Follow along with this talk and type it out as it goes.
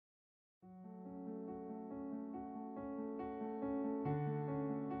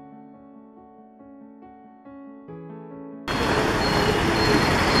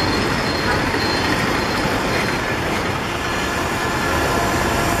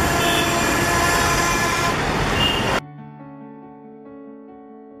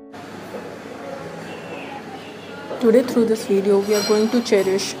Today through this video we are going to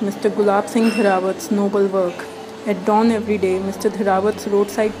cherish Mr. Gulab Singh Dhirawat's noble work. At dawn every day, Mr. Dhirawat's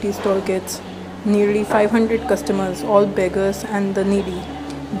roadside tea stall gets nearly 500 customers, all beggars and the needy.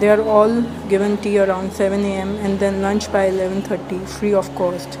 They are all given tea around 7 a.m. and then lunch by 11:30, free of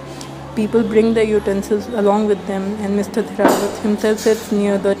cost. People bring their utensils along with them and Mr. Dhirawat himself sits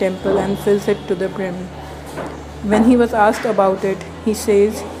near the temple and fills it to the brim. When he was asked about it, he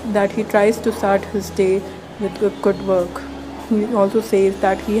says that he tries to start his day with good work. He also says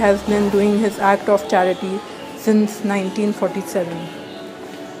that he has been doing his act of charity since 1947.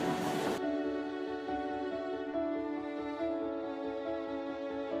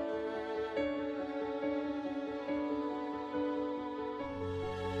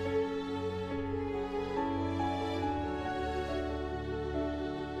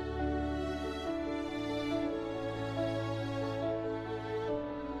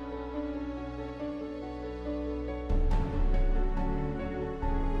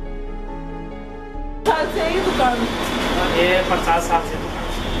 साल से ही दुकान? ये 50 साल से दुकान।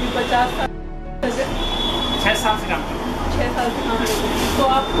 50 साल? 6 साल से काम करते हैं। 6 साल से काम करते हैं। तो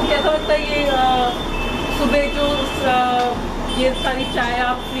आपको कैसा लगता है ये सुबह जो ये सारी चाय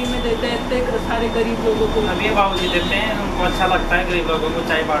आप फ्री में देते हैं इतने सारे गरीब लोगों को? अभी बाबूजी देते हैं, उनको अच्छा लगता है, गरीब लोगों को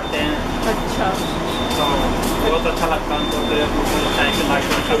चाय बांटते हैं। अच्छा, तो बहुत अच्छा लगता है उनको, गरीब लोगों को चाय के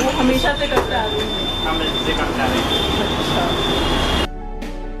लाके। वो हमेशा से करते आ रहे हैं? हमेशा से करते आ रहे हैं। अच्छा,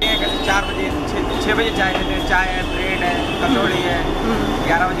 4 बजे 6 बजे चाय देते हैं, चाय है, ब्रेड है, कचौड़ी है।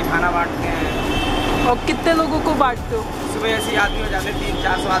 11 बजे खाना बांटते हैं। और कितने लोगों को बांटते हो? सुबह ऐसे आदमी हो जाते हैं,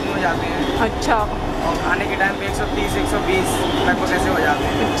 300-400 आदमी हो जाते हैं। अच्छा, और खाने के टाइम पे 130-120 लगभग ऐसे हो जाते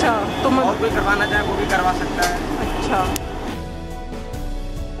हैं। अच्छा, तो और कोई करवाना चाहे वो भी करवा सकता है। अच्छा,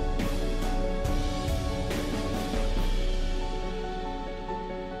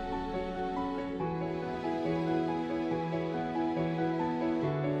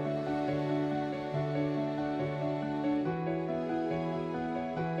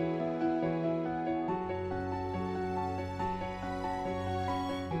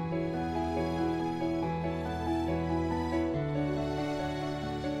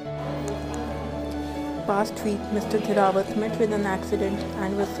 Past week, Mr. Dhirawat met with an accident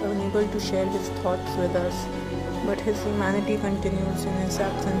and was unable to share his thoughts with us. But his humanity continues in his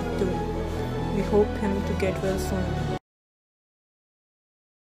absence too. We hope him to get well soon.